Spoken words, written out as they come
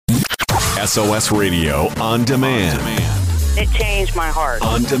SOS Radio On Demand. It changed my heart.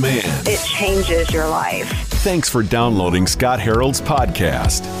 On Demand. It changes your life. Thanks for downloading Scott Harold's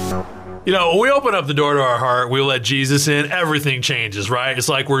podcast. You know, when we open up the door to our heart, we let Jesus in, everything changes, right? It's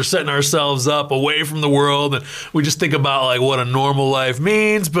like we're setting ourselves up away from the world, and we just think about like what a normal life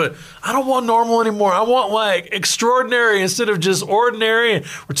means, but I don't want normal anymore. I want like extraordinary instead of just ordinary. And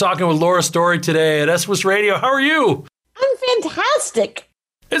we're talking with Laura Story today at SOS Radio. How are you? I'm fantastic.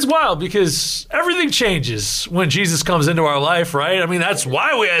 It's wild because everything changes when Jesus comes into our life, right? I mean, that's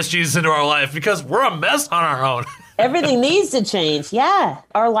why we ask Jesus into our life, because we're a mess on our own. Everything needs to change. Yeah.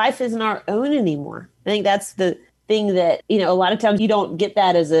 Our life isn't our own anymore. I think that's the thing that, you know, a lot of times you don't get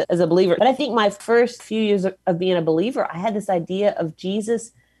that as a believer. But I think my first few years of being a believer, I had this idea of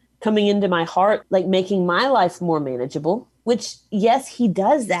Jesus coming into my heart, like making my life more manageable, which, yes, he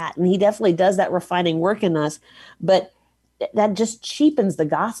does that. And he definitely does that refining work in us. But that just cheapens the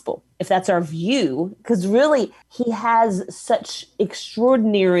gospel, if that's our view, because really he has such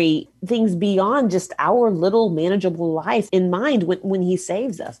extraordinary things beyond just our little manageable life in mind when he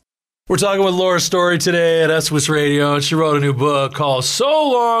saves us. We're talking with Laura Story today at SOS Radio, and she wrote a new book called So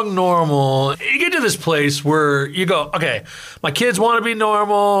Long Normal. You get to this place where you go, okay, my kids want to be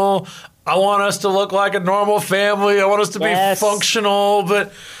normal. I want us to look like a normal family. I want us to be functional,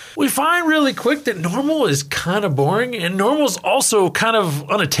 but we find really quick that normal is kind of boring, and normal is also kind of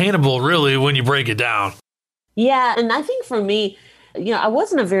unattainable, really, when you break it down. Yeah, and I think for me, you know, I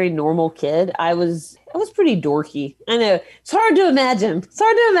wasn't a very normal kid. I was pretty dorky. I know it's hard to imagine. It's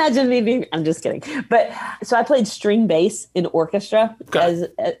hard to imagine me being. I'm just kidding. But so I played string bass in orchestra as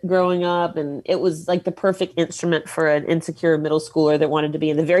growing up, and it was like the perfect instrument for an insecure middle schooler that wanted to be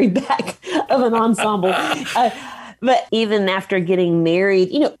in the very back of an ensemble. But even after getting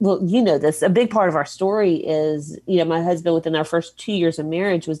married, you know this, a big part of our story is, my husband within our first 2 years of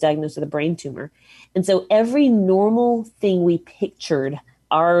marriage was diagnosed with a brain tumor. And so every normal thing we pictured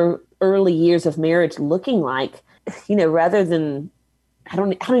our early years of marriage looking like, rather than, I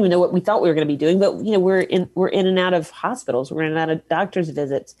don't even know what we thought we were going to be doing, but, we're in and out of hospitals, we're in and out of doctor's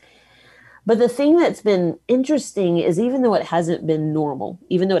visits. But the thing that's been interesting is even though it hasn't been normal,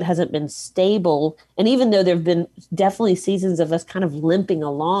 even though it hasn't been stable, and even though there have been definitely seasons of us kind of limping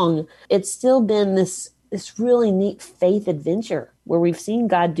along, it's still been this really neat faith adventure where we've seen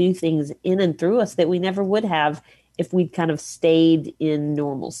God do things in and through us that we never would have if we'd kind of stayed in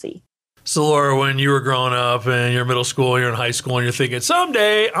normalcy. So, Laura, when you were growing up and you're in middle school, you're in high school, and you're thinking,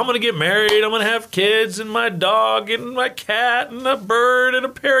 someday I'm going to get married, I'm going to have kids, and my dog, and my cat, and a bird, and a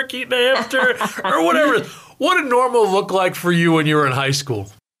parakeet, and a hamster, or whatever. What did normal look like for you when you were in high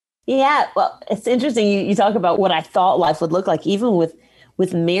school? Yeah, well, it's interesting. You talk about what I thought life would look like, even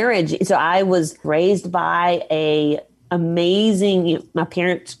with marriage. So I was raised by my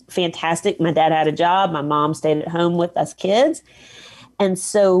parents, fantastic. My dad had a job. My mom stayed at home with us kids. And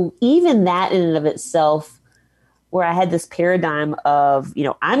so even that in and of itself, where I had this paradigm of,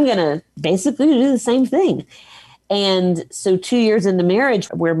 I'm going to basically do the same thing. And so 2 years into marriage,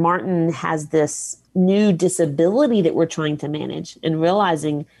 where Martin has this new disability that we're trying to manage, and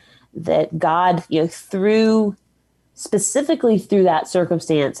realizing that God, specifically through that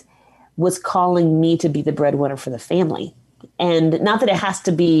circumstance, was calling me to be the breadwinner for the family. And not that it has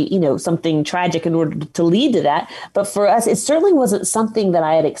to be, something tragic in order to lead to that. But for us, it certainly wasn't something that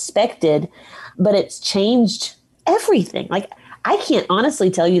I had expected, but it's changed everything. Like, I can't honestly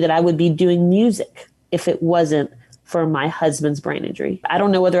tell you that I would be doing music if it wasn't for my husband's brain injury. I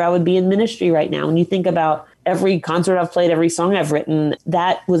don't know whether I would be in ministry right now. When you think about every concert I've played, every song I've written,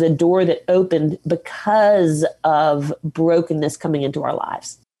 that was a door that opened because of brokenness coming into our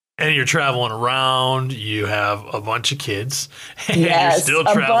lives. And you're traveling around, you have a bunch of kids, and yes, you're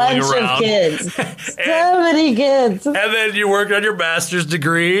still traveling around. A bunch of kids. So many kids. And then you worked on your master's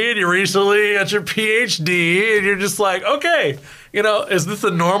degree, and you recently got your PhD, and you're just like, okay, is this the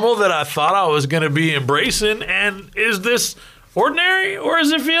normal that I thought I was going to be embracing? And is this ordinary, or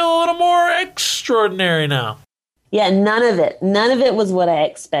does it feel a little more extraordinary now? Yeah, none of it was what I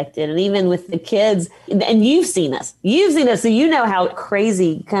expected. And even with the kids, and you've seen us, so you know how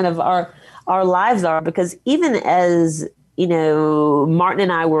crazy kind of our lives are, because even as, Martin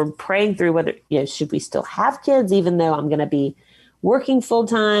and I were praying through whether, should we still have kids, even though I'm going to be working full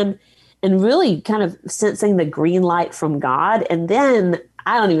time, and really kind of sensing the green light from God. And then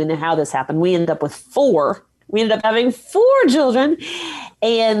I don't even know how this happened. We ended up with 4. We ended up having 4 children.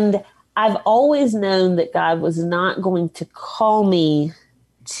 And I've always known that God was not going to call me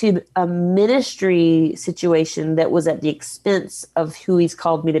to a ministry situation that was at the expense of who he's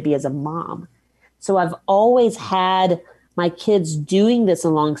called me to be as a mom. So I've always had my kids doing this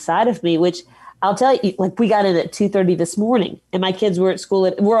alongside of me, which I'll tell you, like we got in at 2:30 this morning and my kids were at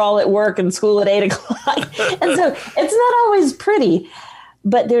school we're all at work and school at 8 o'clock. And so it's not always pretty,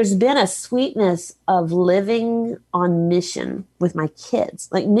 but there's been a sweetness of living on mission with my kids.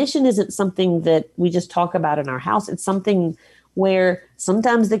 Like mission isn't something that we just talk about in our house. It's something where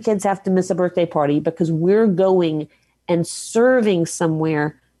sometimes the kids have to miss a birthday party because we're going and serving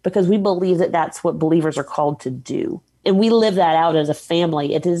somewhere because we believe that that's what believers are called to do. And we live that out as a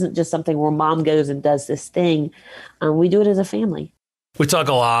family. It isn't just something where mom goes and does this thing. We do it as a family. We talk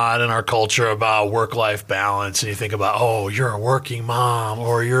a lot in our culture about work-life balance, and you think about, oh, you're a working mom,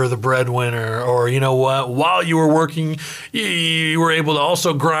 or you're the breadwinner, or you know what, while you were working, you were able to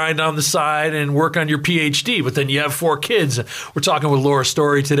also grind on the side and work on your PhD, but then you have 4 kids. We're talking with Laura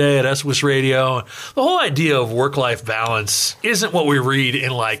Story today at SOS Radio. The whole idea of work-life balance isn't what we read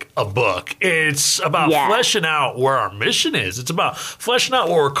in like a book. It's about fleshing out where our mission is. It's about fleshing out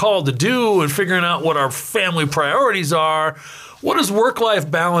what we're called to do and figuring out what our family priorities are. What does work-life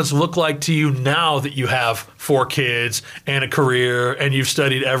balance look like to you now that you have 4 kids and a career and you've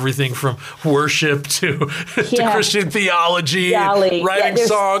studied everything from worship to Christian theology, and writing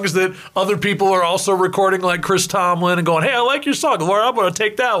songs that other people are also recording like Chris Tomlin and going, hey, I like your song, Lord, I'm going to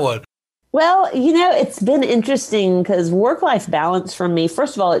take that one. Well, it's been interesting because work-life balance for me,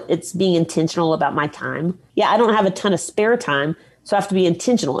 first of all, it's being intentional about my time. Yeah, I don't have a ton of spare time, so I have to be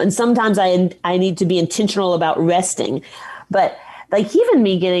intentional. And sometimes I need to be intentional about resting. But like even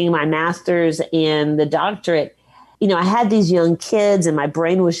me getting my master's and the doctorate, I had these young kids and my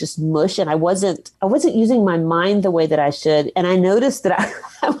brain was just mush and I wasn't using my mind the way that I should. And I noticed that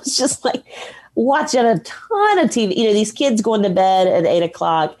I was just like watching a ton of TV, these kids going to bed at 8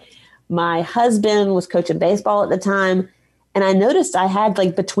 o'clock. My husband was coaching baseball at the time. And I noticed I had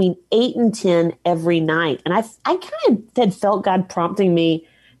like between 8 and 10 every night. And I kind of had felt God prompting me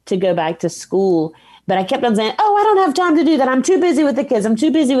to go back to school. But I kept on saying, oh, I don't have time to do that. I'm too busy with the kids. I'm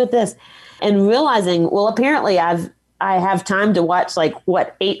too busy with this. And realizing, well, apparently I have time to watch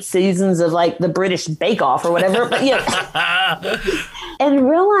 8 seasons of like the British Bake Off or whatever. But and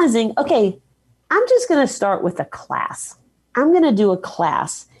realizing, okay, I'm just going to start with a class. I'm going to do a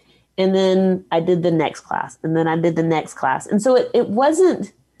class. And then I did the next class. And then I did the next class. And so it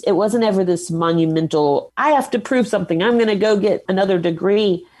wasn't ever this monumental, I have to prove something. I'm going to go get another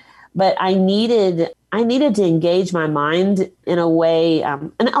degree. But I needed to engage my mind in a way.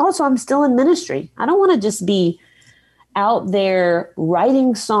 And also I'm still in ministry. I don't want to just be out there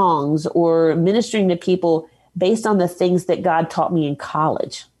writing songs or ministering to people based on the things that God taught me in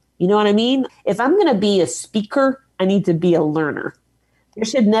college. You know what I mean? If I'm going to be a speaker, I need to be a learner. There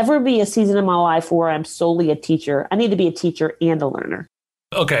should never be a season in my life where I'm solely a teacher. I need to be a teacher and a learner.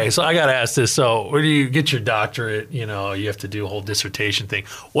 Okay, so I got to ask this. So when you get your doctorate, you have to do a whole dissertation thing.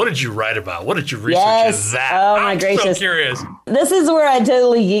 What did you write about? What did you research in that? Oh, my gracious. I'm so curious. This is where I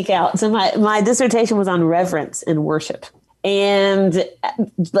totally geek out. So my dissertation was on reverence in worship. But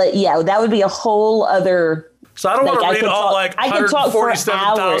that would be a whole other... So I don't want to read all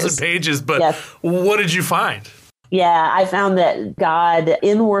 147,000 pages, but what did you find? Yeah, I found that God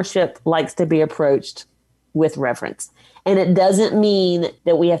in worship likes to be approached with reverence. And it doesn't mean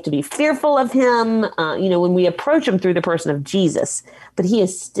that we have to be fearful of him, when we approach him through the person of Jesus. But he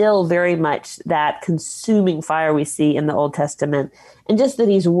is still very much that consuming fire we see in the Old Testament. And just that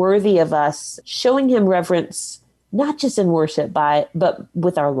he's worthy of us showing him reverence, not just in worship, but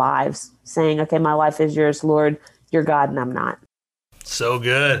with our lives, saying, okay, my life is yours, Lord, you're God, and I'm not. So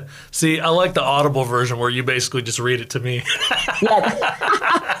good. See, I like the Audible version where you basically just read it to me.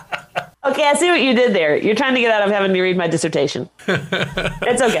 Okay, I see what you did there. You're trying to get out of having me read my dissertation.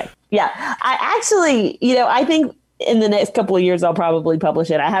 It's okay. Yeah. I actually, I think in the next couple of years, I'll probably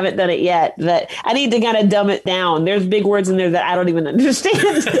publish it. I haven't done it yet, but I need to kind of dumb it down. There's big words in there that I don't even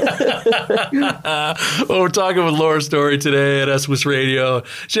understand. Well, we're talking with Laura Story today at SOS Radio.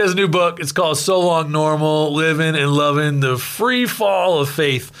 She has a new book. It's called So Long Normal, Living and Loving the Free Fall of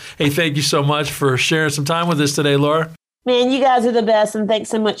Faith. Hey, thank you so much for sharing some time with us today, Laura. Man, you guys are the best, and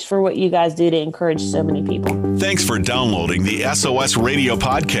thanks so much for what you guys do to encourage so many people. Thanks for downloading the SOS Radio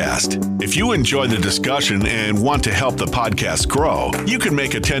podcast. If you enjoy the discussion and want to help the podcast grow, you can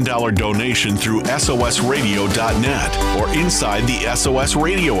make a $10 donation through sosradio.net or inside the SOS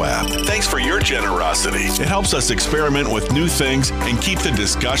Radio app. Thanks for your generosity. It helps us experiment with new things and keep the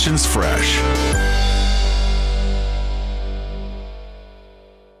discussions fresh.